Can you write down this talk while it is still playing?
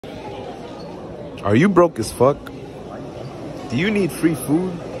Are you broke as fuck? Do you need free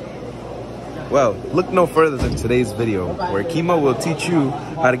food? Well, look no further than today's video, where Kimo will teach you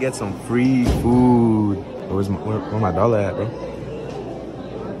how to get some free food. Where my dollar at, bro?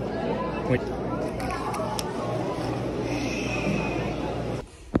 Wait.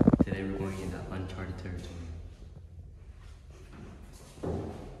 Today we're going into uncharted territory.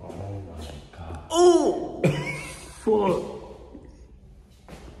 Oh my god. Oh! Fuck.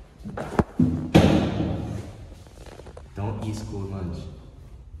 Don't eat school lunch.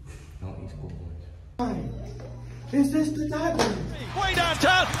 Don't eat school lunch. Is this the diamond? Way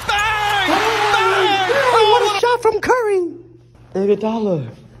downtown. Bang! Bang! What a shot from Curry! $1.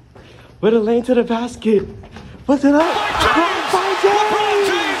 With a lane to the basket. What's it up? LeBron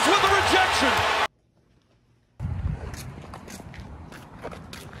James with the rejection.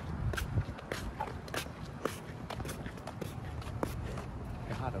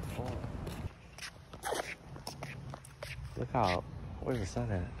 Look how, where's the sun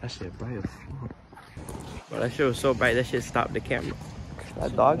at? That shit bright as fuck. Bro, that shit was so bright, that shit stopped the camera.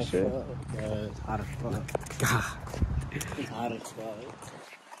 That dog shit? It's hot as fuck. It's hot as fuck.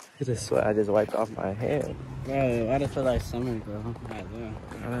 It's a sweat I just wiped off my hand. Bro, why does it feel like summer, bro?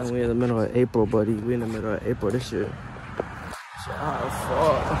 We in the middle of April, buddy. We in the middle of April. This shit. Shit hot as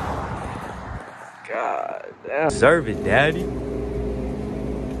fuck. God damn. Serve it, daddy.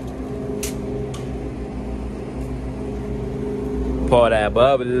 Pour that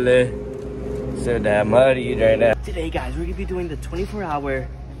bubbly. Sip that muddy right now. Today, guys, we're gonna be doing the 24-hour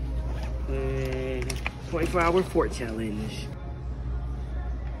fort challenge.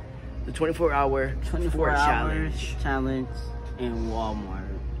 The 24-hour fort challenge in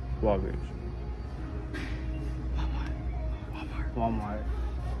Walmart. Walgreens. Walmart.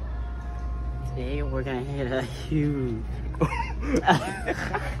 Today we're gonna hit a huge,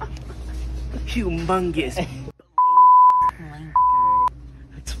 humongous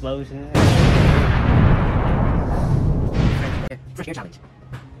explosion. Fresh air challenge.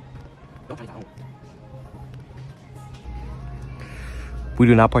 Don't try that home. We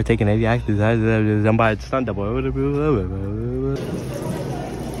do not partake in any acts. I'm by stunt double.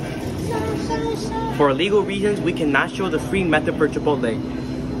 For legal reasons, we cannot show the free method for Chipotle.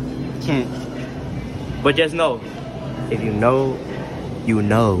 Can't. But just know, if you know, you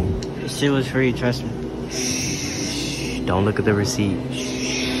know. This shit was free, trust me. Shh, don't look at the receipt.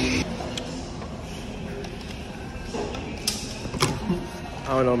 I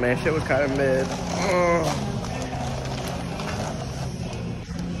don't know, man. Shit was kind of mid.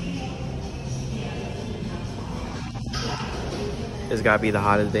 It's gotta be the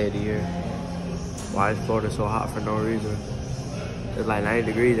hottest day of the year. Why is Florida so hot for no reason? It's like 90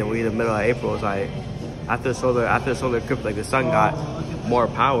 degrees and we in the middle of April. It's like after solar eclipse, like the sun got more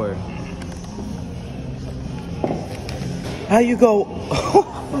power. How you go?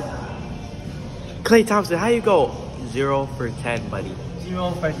 Klay Thompson, how you go 0 for 10, buddy?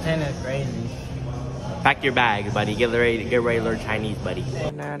 0 for 10 is crazy. Pack your bags, buddy. Get ready to learn Chinese, buddy.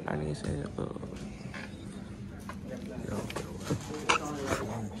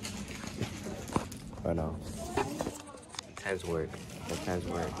 I know. Tense work. Tense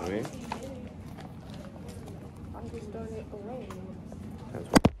work, right? I'm just throwing it away.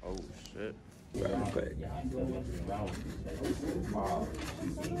 Oh shit.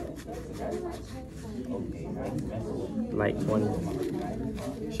 Like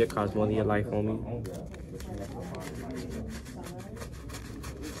 20. Shit costs money in life, homie.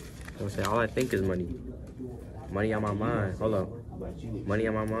 I'm saying all I think is money. Money on my mind. Hold up. Money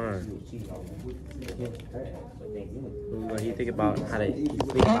on my mind. He think about how to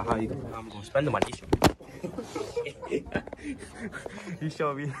how I'm gonna spend the money. He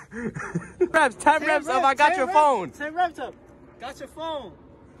showed me 10 reps up. I got your phone. 10 reps up. Got your phone.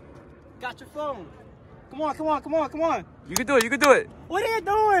 Got your phone. Come on, come on, come on, come on. You can do it. You can do it. What are you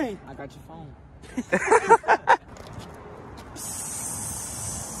doing? I got your phone.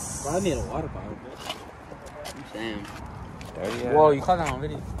 Bro, I need a water bottle, bitch. Damn. Whoa, you caught that on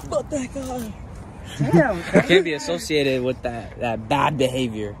video. But that guy. Damn. You can't be associated with that bad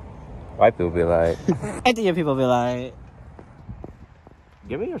behavior. White people be like. I think people be like.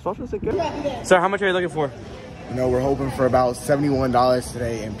 Give me your social security. Sir, how much are you looking for? You know, we're hoping for about $71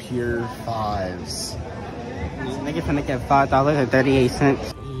 today in pure fives. Nigga finna get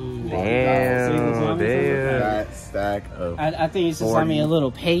 $5.38. Damn, That stack of I think you should send me a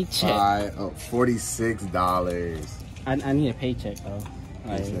little paycheck. $46. I need a paycheck though.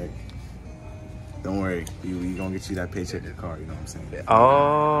 Paycheck. Don't worry, we gonna get you that paycheck in the car. You know what I'm saying?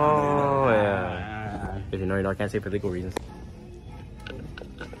 Oh yeah. If you know, I can't say for legal reasons.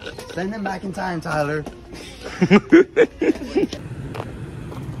 Send him back in time, Tyler.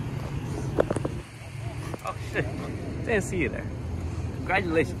 Oh shit. Didn't see you there.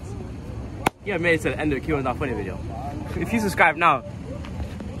 Congratulations. You have made it to the end of the Q&A Not Funny video. If you subscribe now,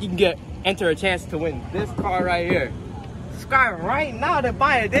 you can enter a chance to win this car right here. Subscribe right now to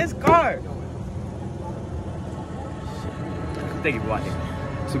buy this car. Thank you for watching.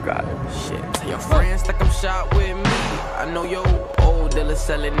 Subscribe. Shit. Tell your friends like I'm shot with me. I know your old dealer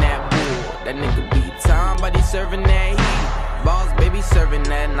selling that bull. That nigga beat time, but he serving that heat. Boss baby serving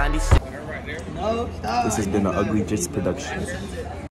that 96. This has been an Ugly Jits production.